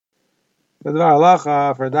The Dvar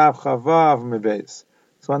Halacha for Daf Chavav Mebeis.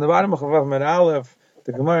 So on the bottom of Chavav Med Aleph,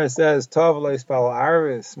 the Gemara says, Tov lo yispal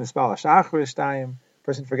arvis, mispal shachris time.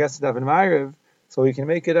 Person forgets to daven Ma'ariv, so he can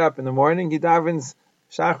make it up in the morning. He davens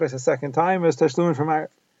shachris a second time as tashlumin from Ma'ariv.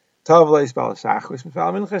 Tov lo yispal shachris,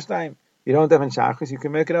 mispal minchas time. You don't daven shachris, you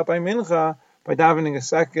can make it up by mincha by davening a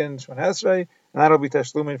second Shemon Esrei, and that'll be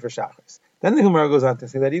tashlumin for shachris. Then the Gemara goes on to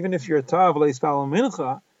say that even if you're Tov lo yispal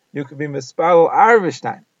mincha, you could be mispal arvis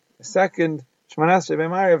time. The second Shemon Esrei by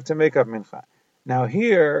Ma'ariv to make up mincha. Now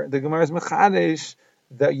here, the Gemara is mechadesh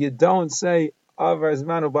that you don't say avar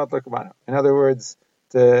zmanu batla karbano. In other words,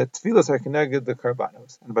 the tefillos are connected to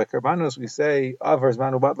karbanos, and by karbanos we say avar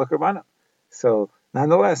zmanu batla karbano. So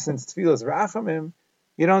nonetheless, since tefillos rachamim,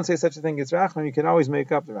 you don't say such a thing. It's rachamim. You can always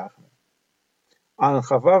make up the rachamim. On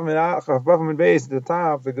Chavav Min Beis at the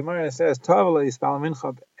top, the Gemara says Tov yispal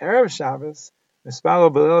mincha erev Shabbos,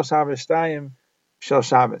 mispalo b'leil Shabbos shtayim shel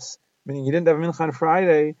Shabbos. Meaning you didn't have mincha on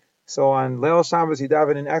Friday, so on Leil Shabbos you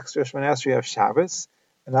daven an extra Shemon Esrei of Shabbos,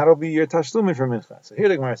 and that'll be your tashlumin for mincha. So here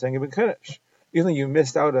the Gemara is saying a big kiddush. Even though you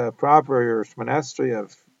missed out a proper Shemon Esrei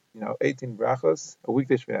of 18 Berachos, a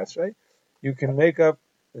weekday Shemon Esrei, you can make up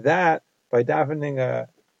that by davening a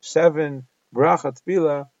 7 bracha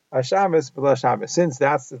tefillah on Shabbos b'la Shabbos. Since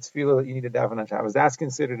that's the tefillah that you need to daven on Shabbos, that's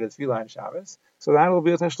considered a tefillah on Shabbos, so that will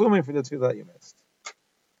be a tashlumin for the tefillah that you missed.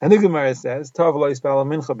 And the Gemara says, Tov lo yispal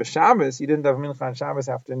mincha b'Shabbos. You didn't have mincha on Shabbos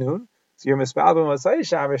afternoon, so you're mispal b'Motzai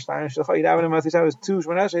Shabbos. Time shulcha you daven on Motzai Shabbos 2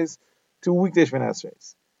 Shemon Esreis, 2 weekday Shemon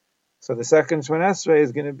Esreis. So the second Shemon Esrei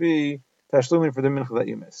is going to be tashlumin for the mincha that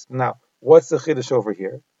you missed. Now, what's the chiddush over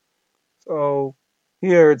here? So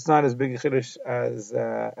here it's not as big a chiddush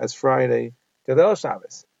as Friday to Leil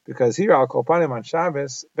Shabbos, because here Al Kol Panim on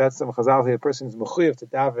Shabbos, Betzim Chazal, the person's mechuyev to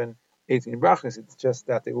daven 18 brachos. It's just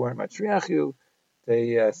that they weren't matriach you.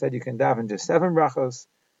 They said you can daven just 7 brachos.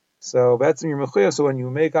 So that's your mechuyev. So when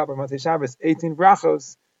you make up on Motzei Shabbos 18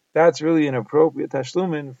 brachos, that's really an appropriate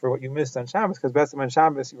tashlumin for what you missed on Shabbos, because betzim on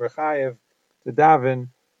Shabbos you were chayev to daven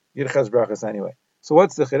yirchas brachos anyway. So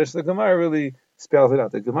what's the chiddush? The Gemara really spells it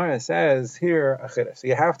out. The Gemara says here a chiddush. So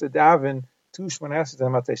you have to daven 2 Shemon Esrei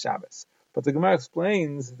on Motzei Shabbos. But the Gemara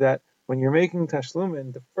explains that when you're making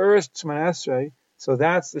tashlumin, the first Shemon Esrei, so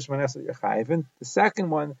that's the Shemon Esrei you're chayev in. The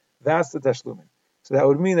second one, that's the tashlumin. So that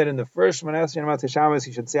would mean that in the first Shemon Esrei on Motzei Shabbos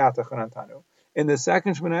you should say Atachon Antanu. In the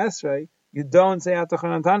second Shemon Esrei you don't say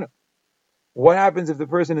Atachon Antanu. What happens if the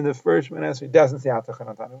person in the first Shemon Esrei doesn't say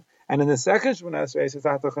Atachon Antanu, and in the second Shemon Esrei says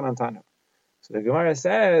Atachon Antanu? So the Gemara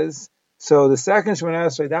says, so the second Shemon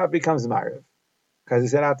Esrei that becomes Ma'ariv because he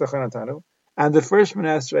said Atachon Antanu, and the first Shemon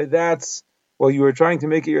Esrei that's you were trying to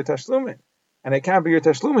make it your tashlumin, and it can't be your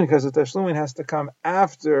tashlumin because the tashlumin has to come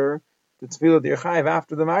after the tefillah you're chayev,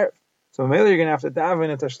 after the Ma'ariv. So maybe you're going to have to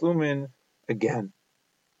daven a tashlumin again.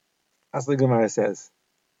 As the Gemara says.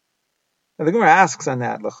 Now the Gemara asks on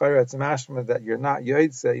that, l'chayra it's mashma that you're not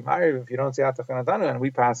yotzei ma'ariv if you don't say atachon antanu, and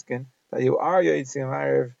we paskin that you are yotzei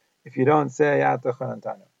ma'ariv if you don't say atachon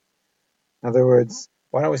antanu. In other words,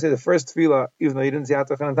 why don't we say the first tefillah, even though you didn't say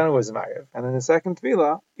atachon antanu, was ma'ariv, and then the second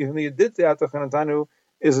tefillah, even though you did say atachon antanu,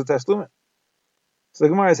 is a tashlumin. So the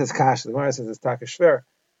Gemara says kash. The Gemara says it's takashver.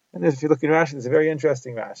 And if you look in Rashi, it's a very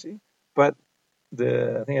interesting Rashi. But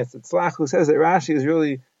I think it's Tzlach who says that Rashi is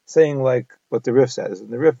really saying like what the Rif says. And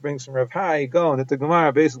the Rif brings from Rav Hai going that the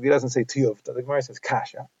Gemara basically doesn't say tiyuv. The Gemara says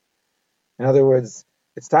kasha. In other words,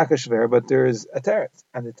 it's takashver, but there is a teretz.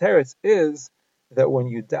 And the teretz is that when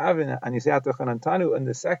you daven and you say atachon antanu in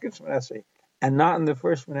the second Shemon Esrei and not in the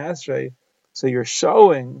first Shemon Esrei, so you're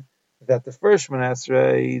showing that the first Shemon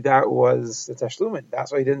Esrei, that was the tashlumin.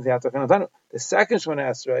 That's why you didn't say atachon antanu. The second Shemon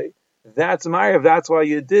Esrei, that's Ma'ariv. That's why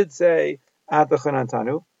you did say Atachon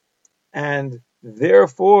Antanu, and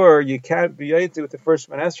therefore you can't be yotzei with the first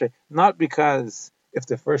Shemon Esrei. Not because if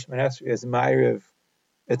the first Shemon Esrei is Ma'ariv,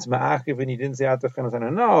 it's Ma'akiv and you didn't say Atachon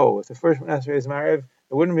Antanu. No, if the first Shemon Esrei is Ma'ariv,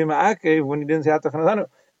 it wouldn't be Ma'akiv when you didn't say Atachon Antanu.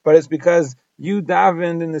 But it's because you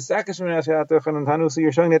davened in the second Shemon Esrei Atachon Antanu, so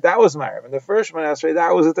you're showing that was Ma'ariv. And the first Shemon Esrei,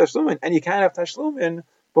 that was a Tashlumin, and you can't have Tashlumin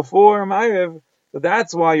before Ma'ariv, so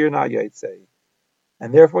that's why you're not yotzei.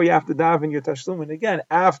 And therefore you have to daven your tashlumin again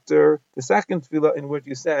after the second tefillah in which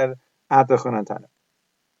you said atachon antanu.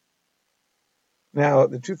 Now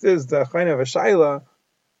the truth is the chayna of a shayla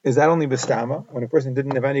is that only b'stama when a person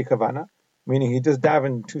didn't have any kavana, meaning he just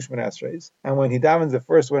davened 2 Shemon Esreis, and when he davens the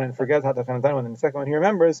first one and forgets atachon antanu, and then the second one he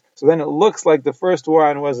remembers, so then it looks like the first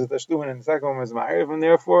one was the tashlumin and the second one was ma'ariv, and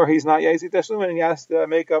therefore he's not yaisi tashlumin and he has to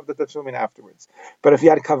make up the tashlumin afterwards. But if he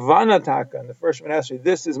had kavana taka in the first Shemon Esrei,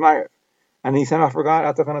 this is ma'ariv, and he somehow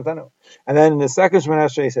forgot atachon antanu. And then in the second Shemon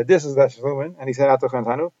Esrei he said, this is the tashlumin, and he said atachon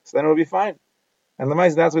antanu, so then it will be fine. And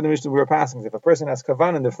Lamais, that's what the Mishnah we were passing. If a person has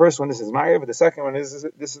kavan in the first one, this is Ma'ariv, but the second one is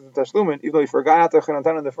the Tashlumin, even though he forgot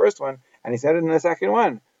Atachanatan in the first one, and he said it in the second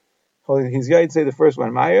one, he's going to say the first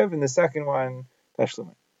one Ma'ariv, and the second one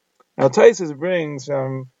Tashlumin. Now Taisus brings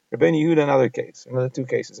from Rabbeinu Yehuda another case, another two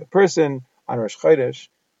cases. A person on Rosh Chodesh,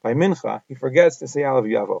 by Mincha, he forgets to say Alav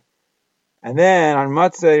Yavo. And then on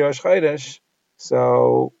Matzei Rosh Chodesh,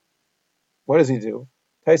 so what does he do?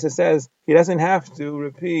 Taisus says he doesn't have to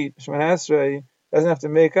repeat Shemana Esrei, doesn't have to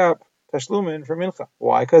make up Tashlumin for Mincha.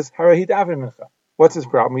 Why? Because Hara he davened Mincha. What's his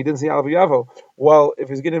problem? He didn't see Alav Yavo. Well, if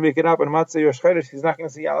he's going to make it up on Matzei Rosh Chodesh, he's not going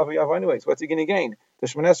to see Alav Yavo anyways. What's he going to gain? The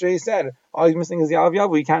Shemana Esrei, he said, all he's missing is the Alav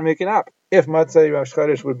Yavo. He can't make it up. If Matzei Rosh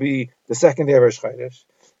Chodesh would be the second day of Rosh Chodesh,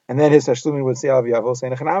 and then his Tashlumin would say Alav Yavo, say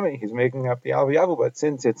Nechanami, he's making up the Alav Yavo. But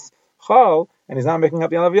since it's Chol, and he's not making up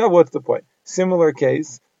the Alav Yavo, what's the point? Similar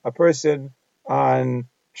case, a person on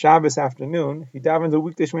Shabbos afternoon, he davens a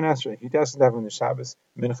weekday Shemana Esrei. He doesn't daven the Shabbos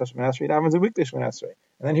Mincha Shemana Esrei. He davens a weekday Shemana Esrei,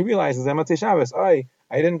 and then he realizes, I'm Matzei Shabbos. I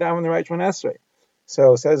didn't daven the right Shemana Esrei.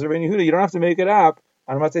 So says Rabbeinu Yehuda, you don't have to make it up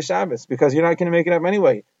on Matzei Shabbos because you're not going to make it up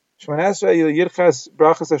anyway. Shemana Esrei, Yirchas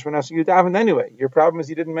Berachos Shemana Esrei, you davened anyway. Your problem is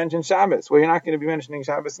you didn't mention Shabbos. Well, you're not going to be mentioning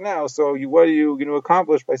Shabbos now. So what are you going to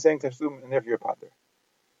accomplish by saying Tashlum and therefore you're Pater?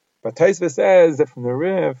 But Taisva says that from the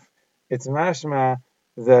Rif, it's mashma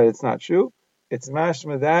that it's not true. It's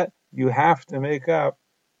mashma that you have to make up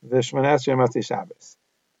the Shemana Esrei and Matzei Shabbos.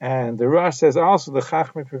 And the Rosh says also, the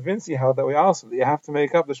Chachmei Provinci held that way also, that you have to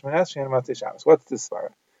make up the Shemana Esrei and Matzei Shabbos. What's the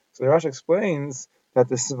Svara? So the Rosh explains that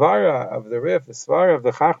the Svara of the Rif, the Svara of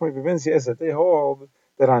the Chachmei Provinci is that they hold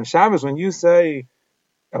that on Shabbos, when you say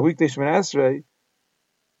a weekday Shemana Esrei,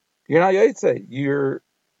 you're not Yaitse, you're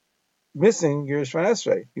missing your Shemana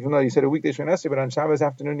Esrei. Even though you said a weekday Shemana Esrei, but on Shabbos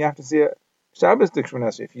afternoon you have to see a Shabbos Shemana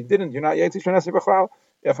Esrei. If you didn't, you're not Yaitse Shemana Esrei B'chlal.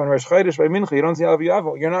 If on Rosh Chodesh by Mincha you don't see Alav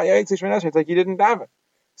Yavo, you're not Yaitse Shemana Esrei. It's like you didn't daven.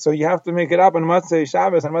 So you have to make it up on Matzei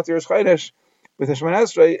Shabbos and Matzei Rosh Chodesh with a Shemana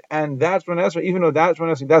Esrei, and that Shemana Esrei, even though that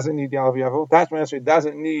Shemana Esrei doesn't need the Alav Yavo, that Shemana Esrei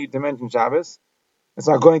doesn't need to mention Shabbos. It's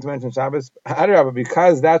not going to mention Shabbos. However,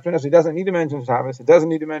 because that Shemana Esrei doesn't need to mention Shabbos, it doesn't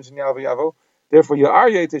need to mention the Alav Yavo, therefore you are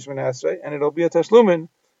Yaitse Shemana Esrei, and it'll be a Tashlumin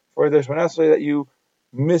for the Shemana Esrei that you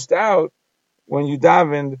missed out when you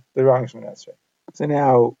davened the wrong Shemana Esrei. So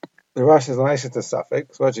now, the Rosh says, L'maisha to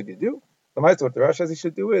Suffolk, so what should you do? What the Rosh says you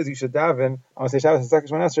should do is, you should daven, I want to say Shabbos and second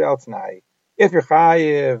Shemana Esrei al T'nai. If you're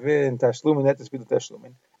chayiv in Tashlumin, let this be the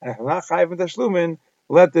Tashlumin. And if you're not chayiv in Tashlumin,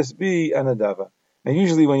 let this be a Nadava. Now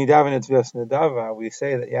usually when you daven in Tfilas Nadava, we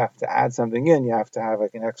say that you have to add something in, you have to have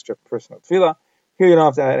like an extra personal Tfilah. Here you don't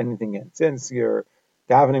have to add anything in. Since you're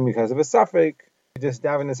davening because of a Suffolk, you just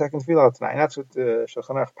daven the second Tfilah tonight. And that's what the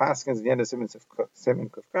Shulchan Aruch paskins at the end of Siman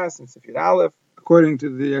Kuf Kas and Sifyud Aleph, according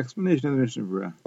to the explanation of the Mishnah Berurah.